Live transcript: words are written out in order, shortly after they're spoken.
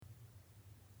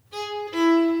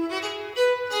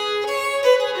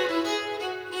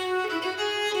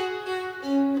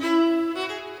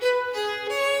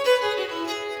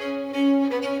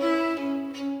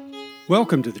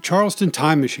Welcome to the Charleston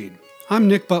Time Machine. I'm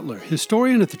Nick Butler,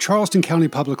 historian at the Charleston County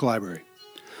Public Library.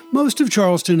 Most of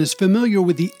Charleston is familiar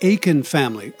with the Aiken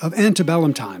family of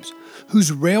antebellum times,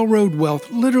 whose railroad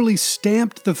wealth literally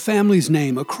stamped the family's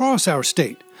name across our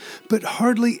state. But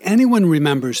hardly anyone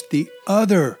remembers the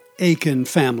other Aiken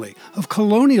family of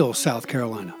colonial South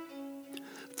Carolina.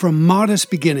 From modest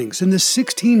beginnings in the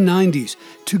 1690s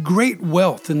to great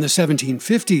wealth in the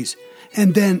 1750s,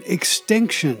 and then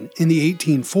extinction in the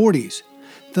 1840s,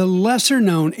 the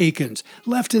lesser-known Aikens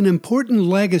left an important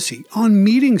legacy on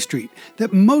Meeting Street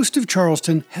that most of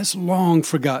Charleston has long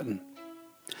forgotten.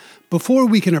 Before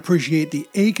we can appreciate the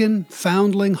Aiken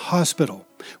Foundling Hospital,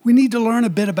 we need to learn a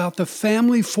bit about the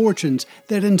family fortunes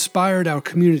that inspired our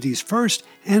community's first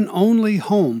and only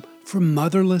home for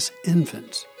motherless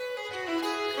infants.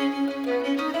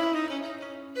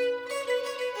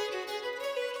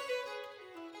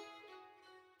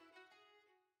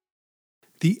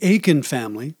 The Aiken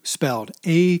family, spelled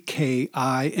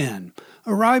A-K-I-N,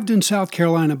 arrived in South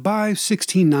Carolina by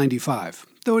 1695,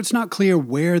 though it's not clear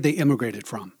where they immigrated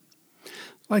from.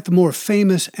 Like the more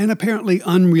famous and apparently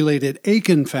unrelated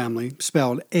Aiken family,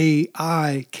 spelled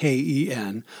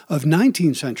A-I-K-E-N, of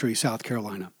 19th century South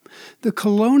Carolina, the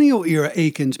colonial-era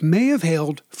Aikens may have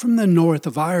hailed from the north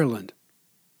of Ireland.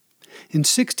 In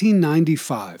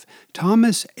 1695,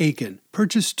 Thomas Aiken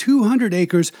purchased 200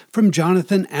 acres from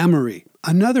Jonathan Amory,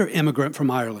 another immigrant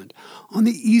from Ireland, on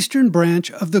the eastern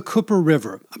branch of the Cooper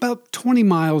River, about 20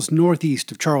 miles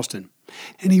northeast of Charleston,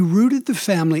 and he rooted the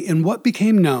family in what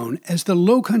became known as the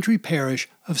Low Country parish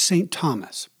of St.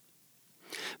 Thomas.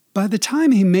 By the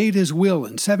time he made his will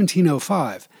in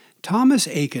 1705, Thomas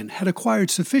Aiken had acquired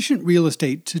sufficient real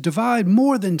estate to divide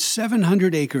more than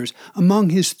 700 acres among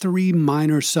his three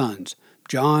minor sons,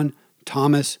 John,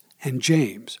 Thomas, and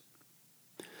James.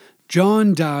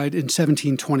 John died in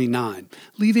 1729,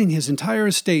 leaving his entire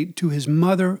estate to his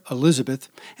mother, Elizabeth,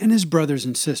 and his brothers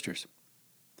and sisters.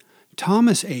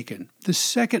 Thomas Aiken, the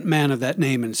second man of that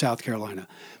name in South Carolina,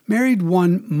 married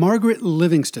one Margaret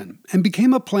Livingston and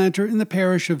became a planter in the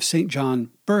parish of St.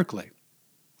 John, Berkeley.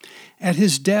 At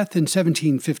his death in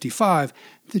 1755,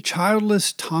 the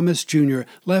childless Thomas Jr.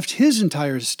 left his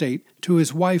entire estate to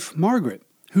his wife Margaret,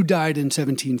 who died in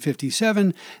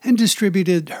 1757 and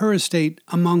distributed her estate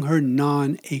among her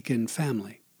non-Aiken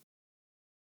family.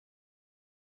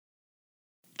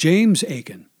 James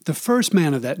Aiken, the first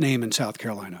man of that name in South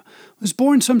Carolina, was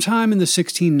born sometime in the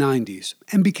 1690s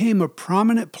and became a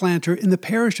prominent planter in the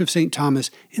parish of St. Thomas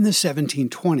in the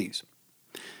 1720s.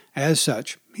 As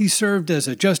such, he served as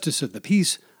a justice of the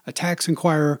peace, a tax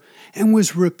inquirer, and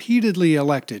was repeatedly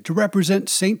elected to represent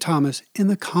St. Thomas in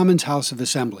the Commons House of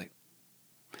Assembly.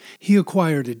 He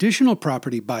acquired additional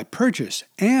property by purchase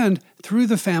and through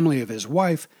the family of his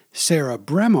wife, Sarah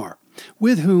Bremar,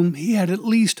 with whom he had at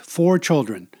least 4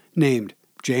 children, named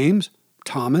James,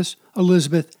 Thomas,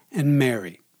 Elizabeth, and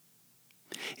Mary.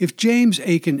 If James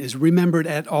Aiken is remembered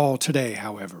at all today,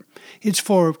 however, it's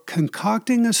for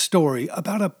concocting a story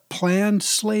about a planned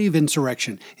slave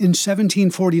insurrection in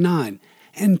 1749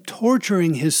 and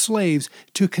torturing his slaves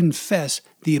to confess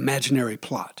the imaginary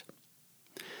plot.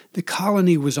 The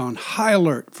colony was on high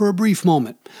alert for a brief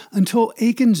moment until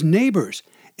Aiken's neighbors,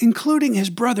 including his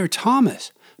brother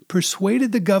Thomas,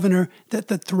 persuaded the governor that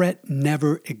the threat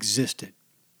never existed.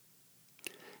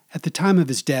 At the time of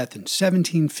his death in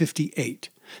 1758,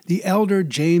 the elder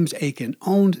James Aiken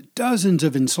owned dozens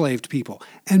of enslaved people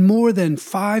and more than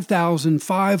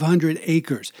 5,500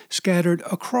 acres scattered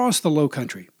across the Low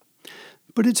Country.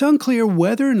 But it's unclear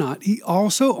whether or not he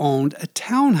also owned a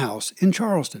townhouse in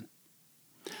Charleston.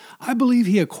 I believe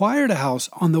he acquired a house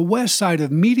on the west side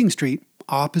of Meeting Street,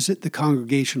 opposite the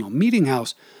Congregational Meeting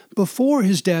House, before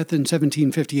his death in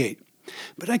 1758.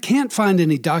 But I can't find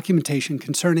any documentation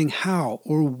concerning how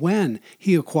or when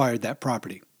he acquired that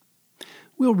property.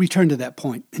 We'll return to that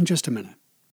point in just a minute.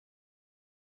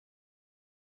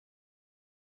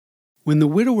 When the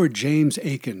widower James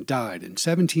Aiken died in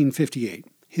 1758,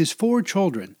 his 4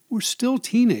 children were still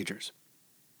teenagers.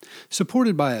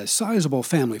 Supported by a sizable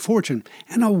family fortune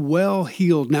and a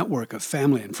well-heeled network of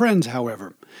family and friends,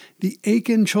 however, the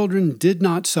Aiken children did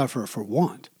not suffer for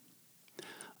want.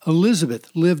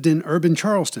 Elizabeth lived in urban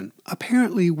Charleston,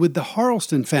 apparently with the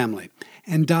Harleston family,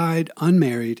 and died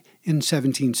unmarried in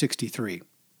 1763.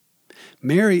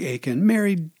 Mary Aiken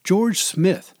married George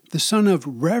Smith, the son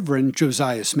of Reverend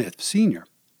Josiah Smith, Sr.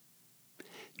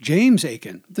 James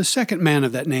Aiken, the second man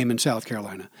of that name in South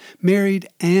Carolina, married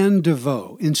Anne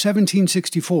DeVoe in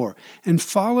 1764 and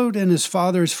followed in his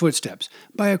father's footsteps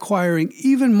by acquiring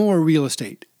even more real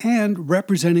estate and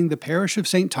representing the parish of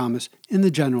St. Thomas in the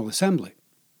General Assembly.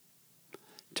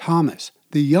 Thomas,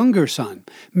 the younger son,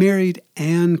 married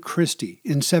Anne Christie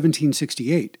in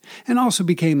 1768 and also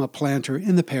became a planter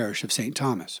in the parish of St.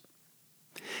 Thomas.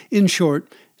 In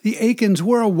short, the Aikens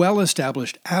were a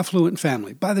well-established, affluent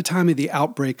family by the time of the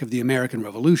outbreak of the American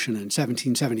Revolution in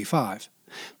 1775.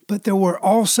 But there were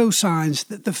also signs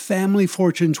that the family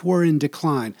fortunes were in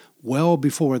decline well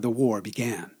before the war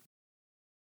began.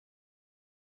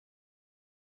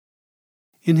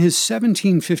 In his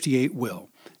 1758 will,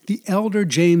 the elder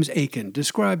James Aiken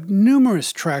described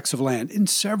numerous tracts of land in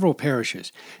several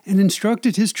parishes and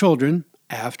instructed his children,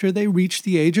 after they reached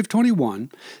the age of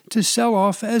 21, to sell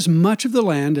off as much of the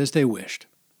land as they wished.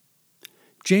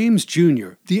 James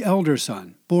Jr., the elder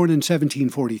son, born in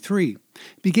 1743,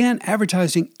 began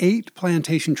advertising 8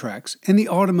 plantation tracts in the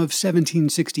autumn of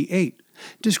 1768,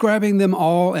 describing them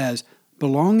all as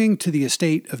belonging to the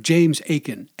estate of James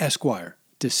Aiken, Esquire,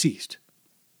 deceased.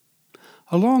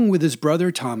 Along with his brother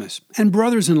Thomas and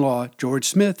brothers-in-law George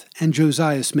Smith and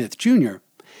Josiah Smith, Jr.,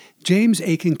 James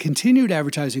Aiken continued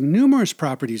advertising numerous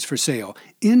properties for sale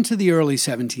into the early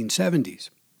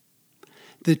 1770s.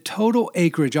 The total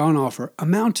acreage on offer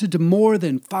amounted to more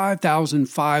than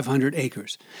 5,500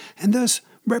 acres, and thus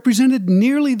represented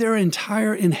nearly their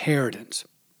entire inheritance.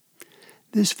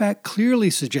 This fact clearly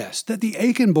suggests that the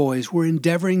Aiken boys were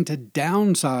endeavoring to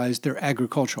downsize their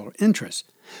agricultural interests,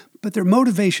 but their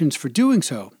motivations for doing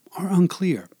so are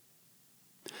unclear.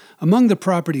 Among the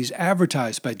properties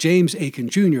advertised by James Aiken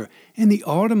Jr. in the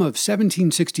autumn of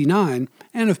 1769,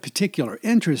 and of particular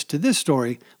interest to this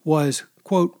story, was,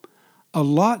 quote, a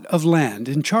lot of land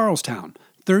in Charlestown,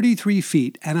 33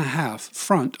 feet and a half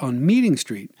front on Meeting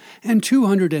Street and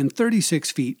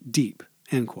 236 feet deep,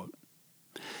 end quote.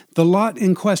 The lot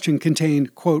in question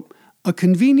contained, quote, a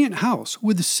convenient house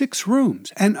with 6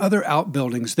 rooms and other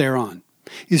outbuildings thereon,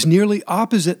 is nearly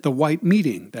opposite the White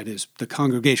Meeting, that is, the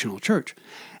Congregational Church,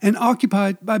 and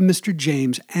occupied by Mr.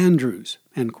 James Andrews,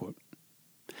 end quote.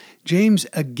 James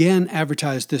again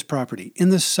advertised this property in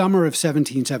the summer of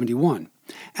 1771,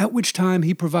 at which time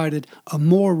he provided a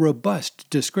more robust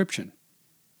description.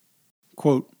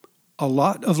 Quote, a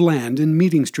lot of land in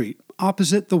Meeting Street,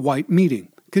 opposite the White Meeting,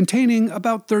 containing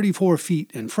about 34 feet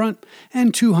in front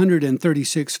and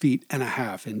 236 feet and a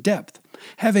half in depth,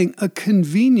 having a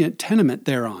convenient tenement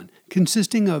thereon,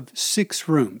 consisting of 6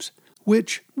 rooms,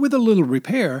 which, with a little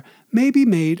repair, may be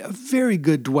made a very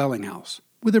good dwelling house,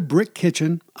 with a brick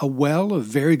kitchen, a well of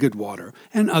very good water,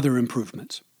 and other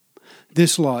improvements.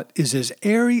 This lot is as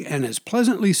airy and as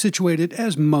pleasantly situated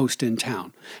as most in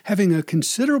town, having a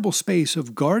considerable space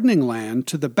of gardening land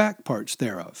to the back parts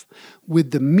thereof,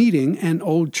 with the meeting and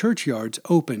old churchyards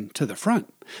open to the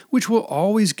front, which will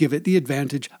always give it the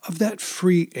advantage of that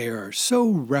free air so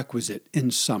requisite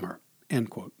in summer. End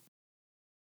quote.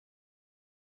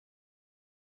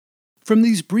 From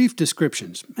these brief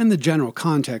descriptions and the general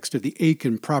context of the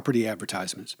Aiken property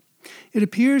advertisements, it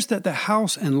appears that the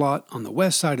house and lot on the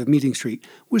west side of Meeting Street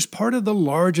was part of the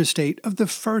large estate of the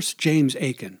first James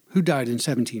Aiken, who died in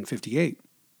 1758.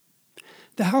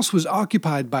 The house was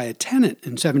occupied by a tenant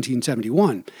in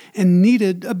 1771 and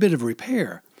needed a bit of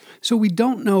repair, so we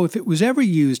don't know if it was ever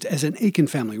used as an Aiken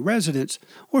family residence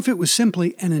or if it was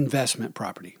simply an investment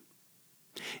property.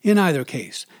 In either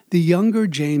case, the younger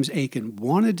James Aiken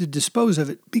wanted to dispose of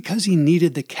it because he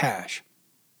needed the cash.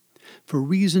 For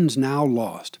reasons now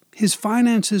lost, his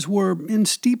finances were in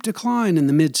steep decline in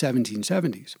the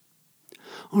mid-1770s.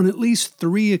 On at least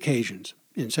 3 occasions,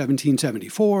 in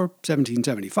 1774,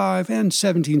 1775, and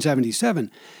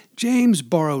 1777, James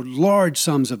borrowed large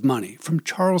sums of money from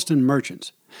Charleston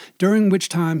merchants, during which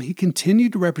time he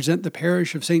continued to represent the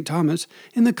parish of St. Thomas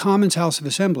in the Commons House of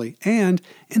Assembly and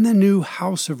in the new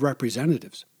House of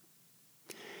Representatives.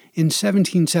 In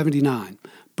 1779,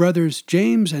 brothers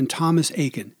James and Thomas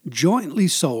Aiken jointly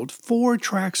sold 4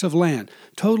 tracts of land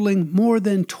totaling more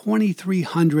than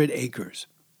 2,300 acres.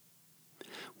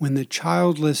 When the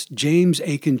childless James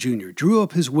Aiken Jr. drew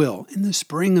up his will in the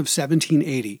spring of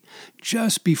 1780,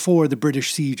 just before the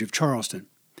British siege of Charleston,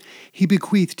 he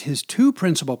bequeathed his 2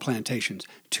 principal plantations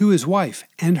to his wife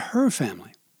and her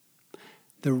family.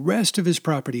 The rest of his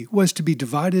property was to be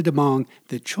divided among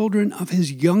the children of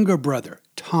his younger brother,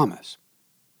 Thomas.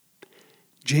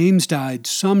 James died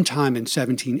sometime in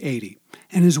 1780,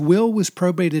 and his will was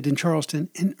probated in Charleston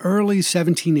in early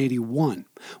 1781,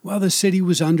 while the city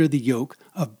was under the yoke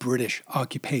of British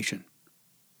occupation.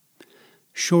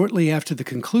 Shortly after the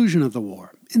conclusion of the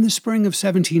war, in the spring of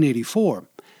 1784,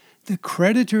 the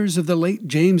creditors of the late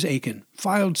James Aiken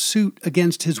filed suit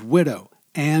against his widow,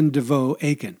 Anne DeVoe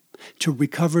Aiken, to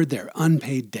recover their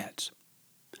unpaid debts.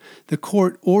 the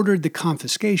court ordered the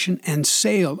confiscation and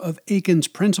sale of Aiken's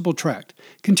principal tract,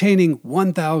 containing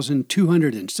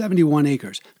 1,271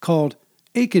 acres, called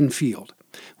Aiken Field,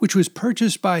 which was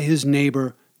purchased by his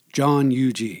neighbor, John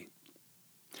Huger.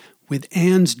 With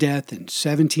Anne's death in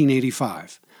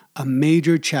 1785, a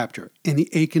major chapter in the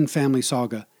Aiken family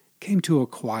saga came to a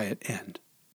quiet end.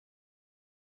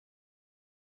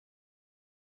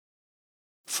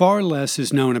 Far less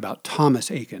is known about Thomas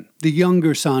Aiken, the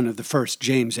younger son of the first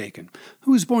James Aiken,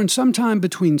 who was born sometime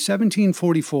between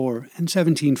 1744 and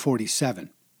 1747.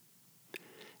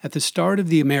 At the start of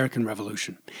the American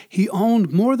Revolution, he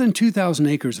owned more than 2,000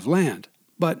 acres of land,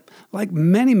 but like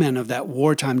many men of that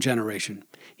wartime generation,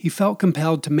 he felt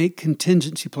compelled to make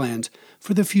contingency plans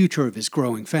for the future of his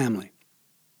growing family.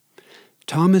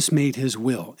 Thomas made his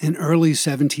will in early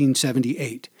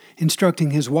 1778,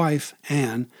 instructing his wife,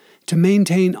 Anne, to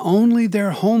maintain only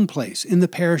their home place in the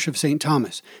parish of St.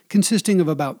 Thomas, consisting of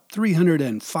about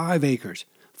 305 acres,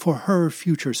 for her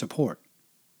future support.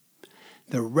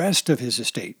 The rest of his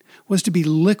estate was to be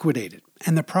liquidated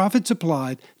and the profits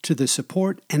applied to the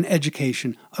support and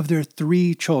education of their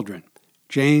 3 children,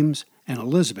 James and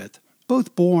Elizabeth,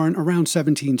 both born around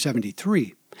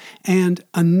 1773, and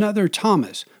another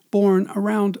Thomas, born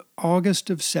around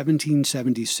August of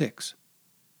 1776.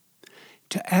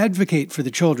 To advocate for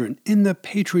the children in the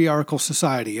patriarchal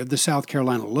society of the South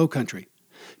Carolina Lowcountry,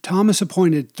 Thomas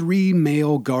appointed 3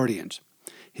 male guardians,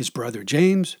 his brother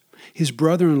James, his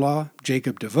brother-in-law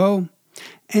Jacob DeVoe,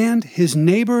 and his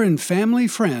neighbor and family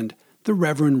friend, the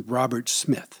Reverend Robert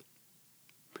Smith.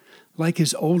 Like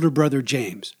his older brother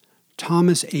James,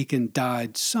 Thomas Aiken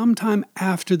died sometime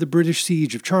after the British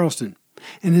siege of Charleston,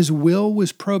 and his will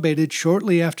was probated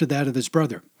shortly after that of his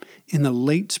brother, in the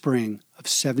late spring of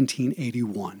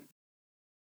 1781.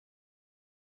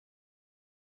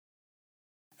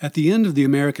 At the end of the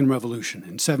American Revolution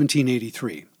in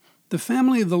 1783, the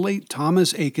family of the late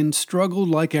Thomas Aiken struggled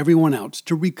like everyone else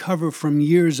to recover from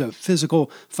years of physical,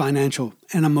 financial,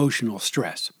 and emotional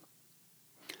stress.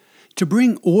 To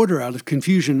bring order out of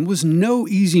confusion was no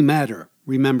easy matter,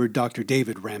 remembered Dr.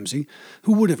 David Ramsey,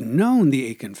 who would have known the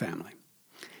Aiken family.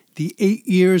 The 8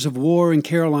 years of war in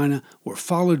Carolina were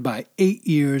followed by 8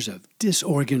 years of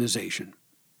disorganization.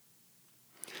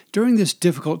 During this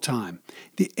difficult time,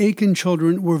 the Aiken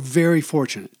children were very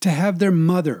fortunate to have their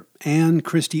mother, Anne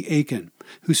Christie Aiken,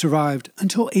 who survived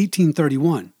until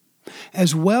 1831,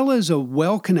 as well as a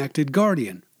well-connected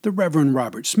guardian, the Reverend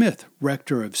Robert Smith,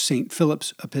 rector of St.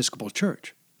 Philip's Episcopal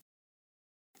Church.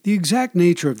 The exact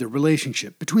nature of the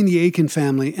relationship between the Aiken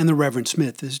family and the Reverend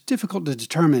Smith is difficult to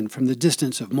determine from the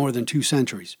distance of more than 2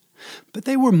 centuries, but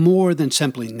they were more than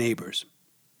simply neighbors.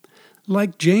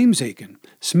 Like James Aiken,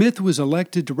 Smith was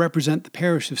elected to represent the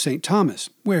parish of St.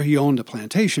 Thomas, where he owned a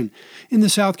plantation, in the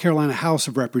South Carolina House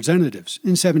of Representatives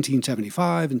in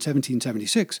 1775 and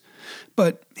 1776,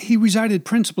 but he resided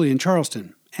principally in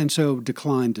Charleston and so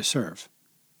declined to serve.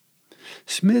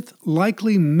 Smith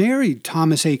likely married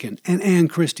Thomas Aiken and Anne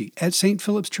Christie at St.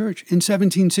 Philip's Church in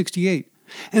 1768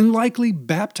 and likely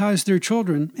baptized their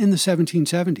children in the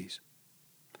 1770s.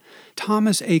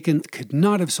 Thomas Aiken could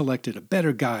not have selected a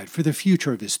better guide for the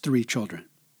future of his 3 children.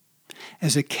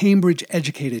 As a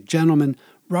Cambridge-educated gentleman,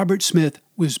 Robert Smith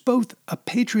was both a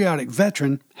patriotic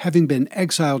veteran, having been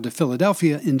exiled to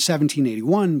Philadelphia in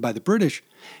 1781 by the British,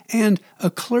 and a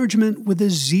clergyman with a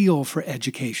zeal for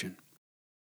education.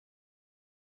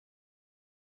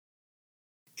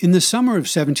 In the summer of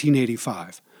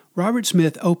 1785, Robert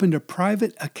Smith opened a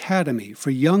private academy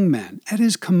for young men at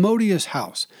his commodious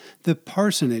house, the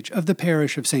parsonage of the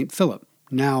parish of St. Philip,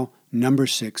 now No.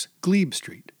 6 Glebe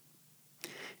Street.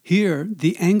 Here,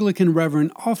 the Anglican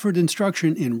reverend offered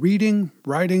instruction in reading,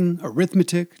 writing,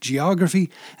 arithmetic,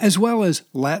 geography, as well as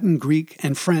Latin, Greek,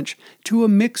 and French to a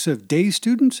mix of day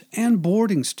students and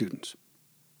boarding students.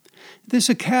 This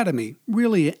academy,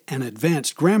 really an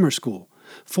advanced grammar school,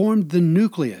 formed the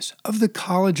nucleus of the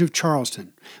College of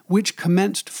Charleston, which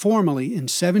commenced formally in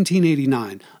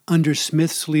 1789 under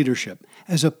Smith's leadership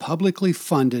as a publicly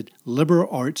funded liberal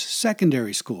arts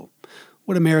secondary school,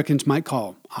 what Americans might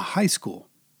call a high school.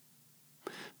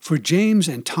 For James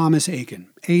and Thomas Aiken,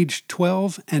 aged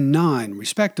 12 and 9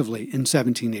 respectively in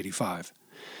 1785,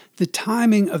 the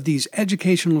timing of these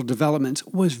educational developments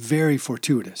was very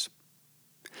fortuitous.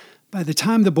 By the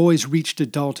time the boys reached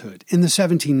adulthood in the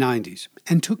 1790s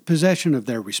and took possession of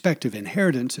their respective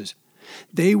inheritances,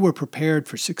 they were prepared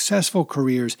for successful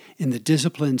careers in the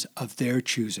disciplines of their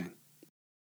choosing.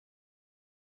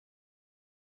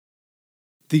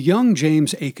 The young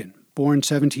James Aiken born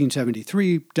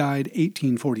 1773, died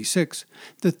 1846,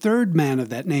 the third man of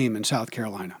that name in South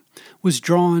Carolina, was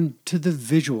drawn to the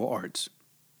visual arts.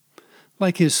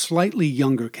 Like his slightly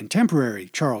younger contemporary,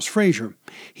 Charles Fraser,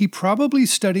 he probably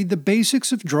studied the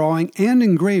basics of drawing and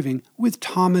engraving with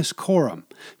Thomas Coram,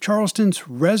 Charleston's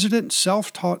resident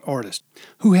self-taught artist,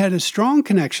 who had a strong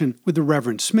connection with the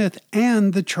Reverend Smith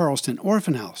and the Charleston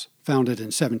Orphan House, founded in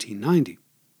 1790.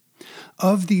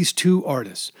 Of these two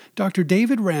artists, Dr.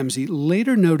 David Ramsay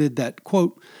later noted that,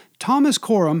 quote, Thomas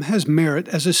Coram has merit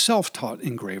as a self-taught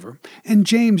engraver, and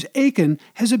James Aiken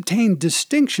has obtained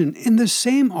distinction in the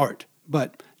same art,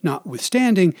 but,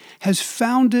 notwithstanding, has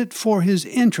found it for his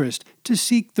interest to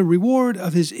seek the reward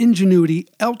of his ingenuity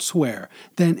elsewhere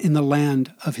than in the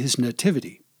land of his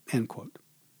nativity. End quote.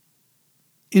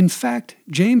 In fact,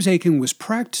 James Aiken was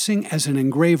practicing as an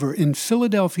engraver in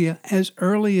Philadelphia as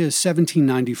early as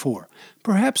 1794,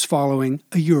 perhaps following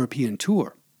a European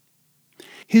tour.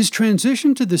 His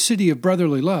transition to the city of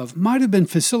brotherly love might have been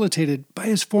facilitated by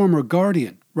his former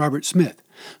guardian, Robert Smith,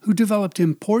 who developed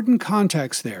important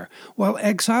contacts there while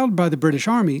exiled by the British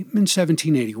Army in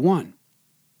 1781.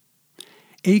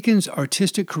 Aiken's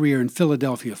artistic career in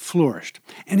Philadelphia flourished,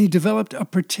 and he developed a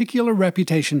particular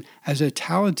reputation as a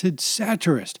talented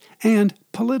satirist and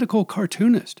political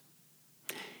cartoonist.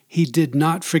 He did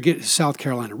not forget his South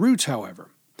Carolina roots, however.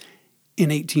 In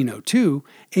 1802,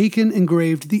 Aiken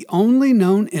engraved the only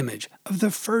known image of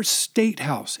the first State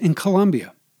House in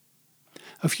Columbia.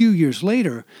 A few years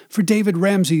later, for David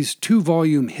Ramsay's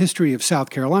two-volume History of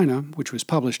South Carolina, which was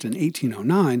published in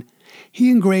 1809, he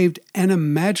engraved an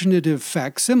imaginative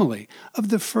facsimile of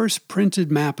the first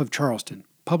printed map of Charleston,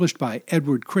 published by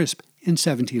Edward Crisp in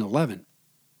 1711.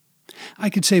 I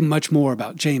could say much more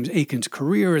about James Aiken's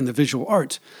career in the visual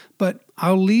arts, but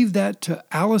I'll leave that to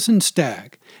Allison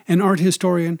Stagg, an art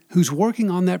historian who's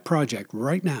working on that project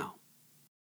right now.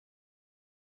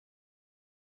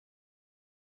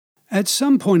 At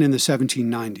some point in the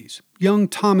 1790s, young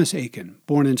Thomas Aiken,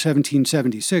 born in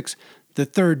 1776, the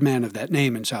third man of that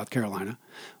name in South Carolina,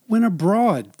 went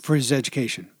abroad for his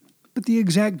education, but the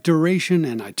exact duration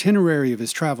and itinerary of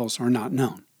his travels are not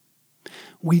known.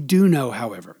 We do know,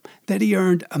 however, that he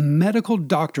earned a medical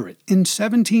doctorate in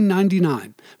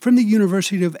 1799 from the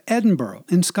University of Edinburgh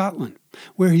in Scotland,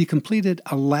 where he completed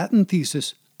a Latin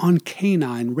thesis on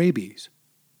canine rabies.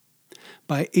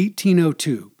 By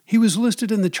 1802, he was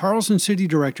listed in the Charleston City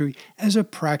Directory as a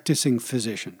practicing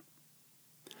physician.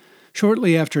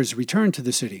 Shortly after his return to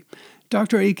the city,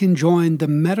 Dr. Aiken joined the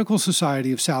Medical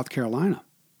Society of South Carolina.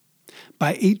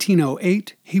 By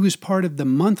 1808, he was part of the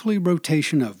monthly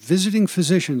rotation of visiting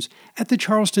physicians at the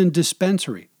Charleston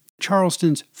Dispensary,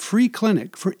 Charleston's free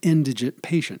clinic for indigent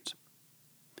patients.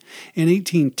 In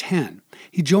 1810,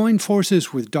 he joined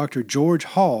forces with Dr. George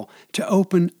Hall to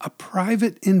open a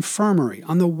private infirmary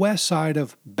on the west side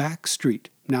of Back Street,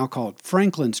 now called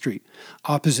Franklin Street,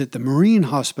 opposite the Marine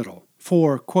Hospital,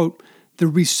 for, quote, the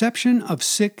reception of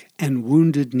sick and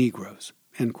wounded Negroes,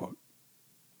 end quote.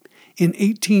 In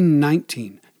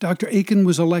 1819, Dr. Aiken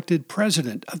was elected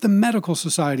president of the Medical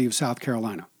Society of South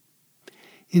Carolina.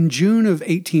 In June of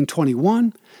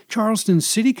 1821, Charleston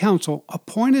City Council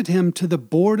appointed him to the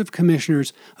Board of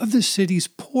Commissioners of the city's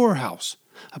poorhouse,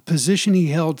 a position he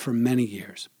held for many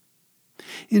years.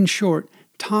 In short,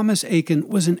 Thomas Aiken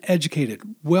was an educated,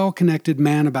 well-connected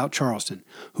man about Charleston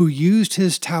who used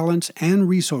his talents and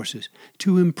resources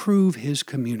to improve his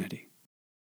community.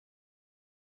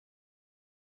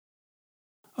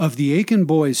 Of the Aiken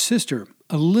boy's sister,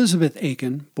 Elizabeth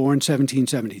Aiken, born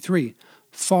 1773,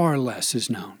 far less is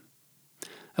known.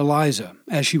 Eliza,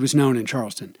 as she was known in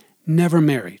Charleston, never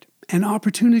married, and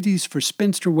opportunities for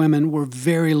spinster women were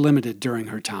very limited during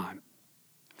her time.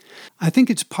 I think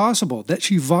it's possible that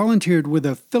she volunteered with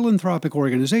a philanthropic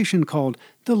organization called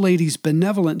the Ladies'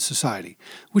 Benevolent Society,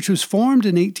 which was formed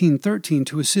in 1813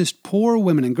 to assist poor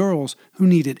women and girls who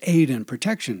needed aid and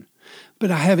protection,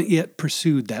 but I haven't yet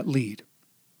pursued that lead.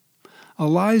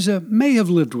 Eliza may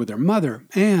have lived with her mother,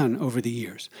 Anne, over the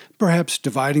years, perhaps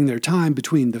dividing their time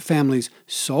between the family's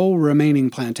sole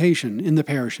remaining plantation in the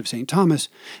parish of St. Thomas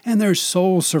and their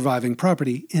sole surviving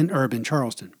property in urban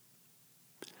Charleston.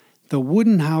 The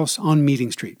wooden house on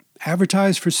Meeting Street,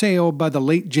 advertised for sale by the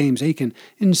late James Aiken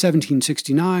in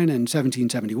 1769 and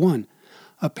 1771,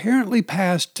 apparently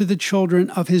passed to the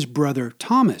children of his brother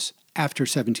Thomas after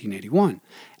 1781,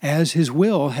 as his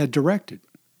will had directed.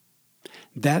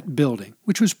 That building,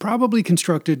 which was probably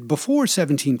constructed before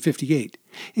 1758,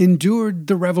 endured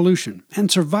the Revolution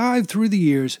and survived through the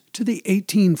years to the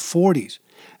 1840s,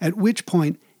 at which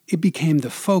point it became the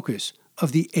focus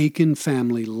of the Aiken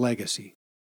family legacy.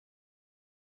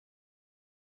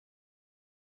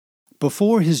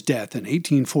 Before his death in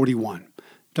 1841,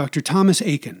 Dr. Thomas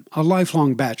Aiken, a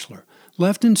lifelong bachelor,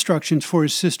 left instructions for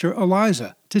his sister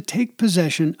Eliza to take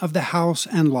possession of the house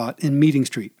and lot in Meeting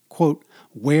Street, quote,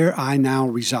 "where I now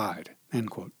reside," end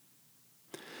quote.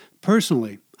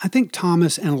 Personally, I think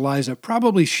Thomas and Eliza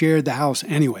probably shared the house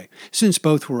anyway, since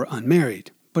both were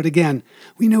unmarried. But again,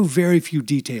 we know very few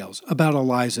details about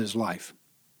Eliza's life.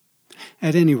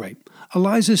 At any rate,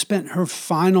 Eliza spent her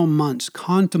final months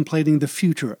contemplating the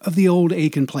future of the old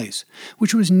Aiken place,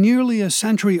 which was nearly a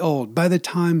century old by the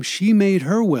time she made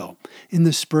her will in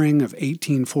the spring of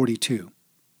 1842.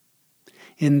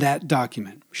 In that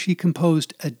document, she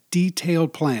composed a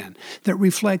detailed plan that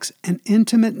reflects an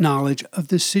intimate knowledge of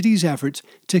the city's efforts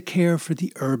to care for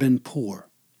the urban poor.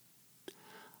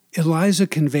 Eliza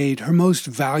conveyed her most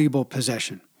valuable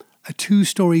possession, a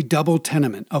 2-story double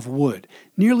tenement of wood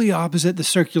nearly opposite the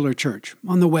circular church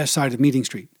on the west side of Meeting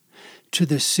Street, to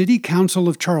the City Council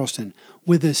of Charleston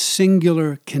with a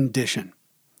singular condition.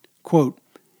 Quote,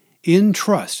 "In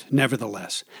trust,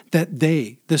 nevertheless, that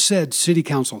they, the said City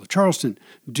Council of Charleston,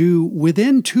 do,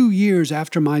 within 2 years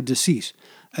after my decease,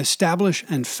 establish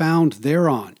and found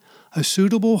thereon a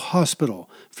suitable hospital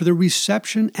for the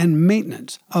reception and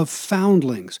maintenance of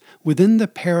foundlings within the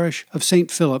parish of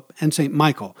St. Philip and St.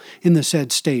 Michael in the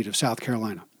said state of South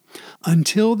Carolina,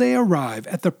 until they arrive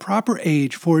at the proper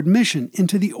age for admission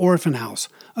into the orphan house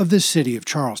of the city of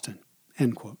Charleston."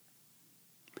 End quote.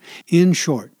 In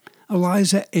short,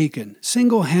 Eliza Aiken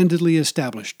single-handedly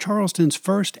established Charleston's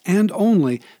first and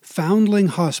only foundling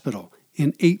hospital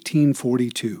in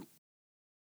 1842.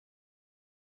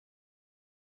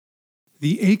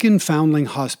 The Aiken Foundling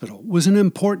Hospital was an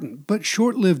important but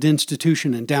short-lived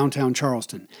institution in downtown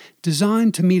Charleston,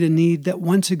 designed to meet a need that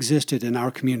once existed in our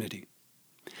community.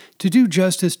 To do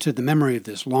justice to the memory of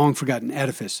this long-forgotten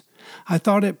edifice, I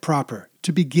thought it proper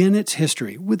to begin its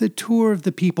history with a tour of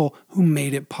the people who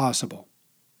made it possible.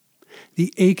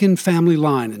 The Aiken family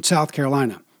line in South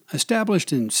Carolina,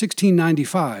 established in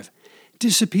 1695,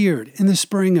 disappeared in the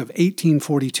spring of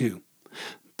 1842.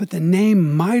 But the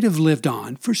name might have lived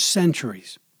on for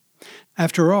centuries.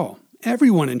 After all,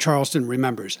 everyone in Charleston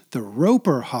remembers the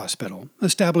Roper Hospital,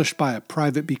 established by a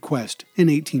private bequest in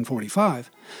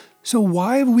 1845. So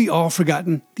why have we all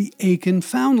forgotten the Aiken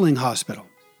Foundling Hospital?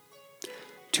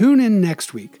 Tune in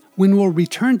next week when we'll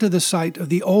return to the site of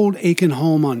the old Aiken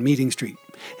home on Meeting Street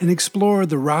and explore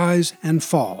the rise and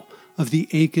fall of the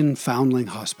Aiken Foundling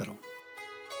Hospital.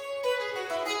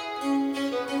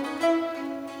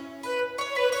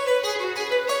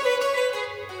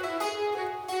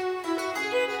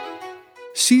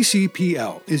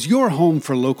 CCPL is your home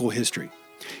for local history.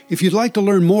 If you'd like to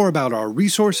learn more about our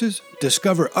resources,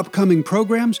 discover upcoming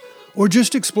programs, or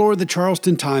just explore the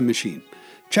Charleston Time Machine,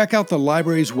 check out the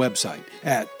library's website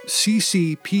at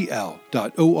ccpl.org.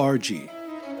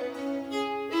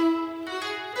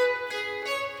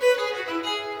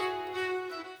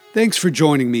 Thanks for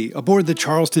joining me aboard the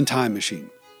Charleston Time Machine.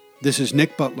 This is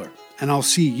Nick Butler, and I'll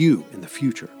see you in the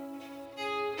future.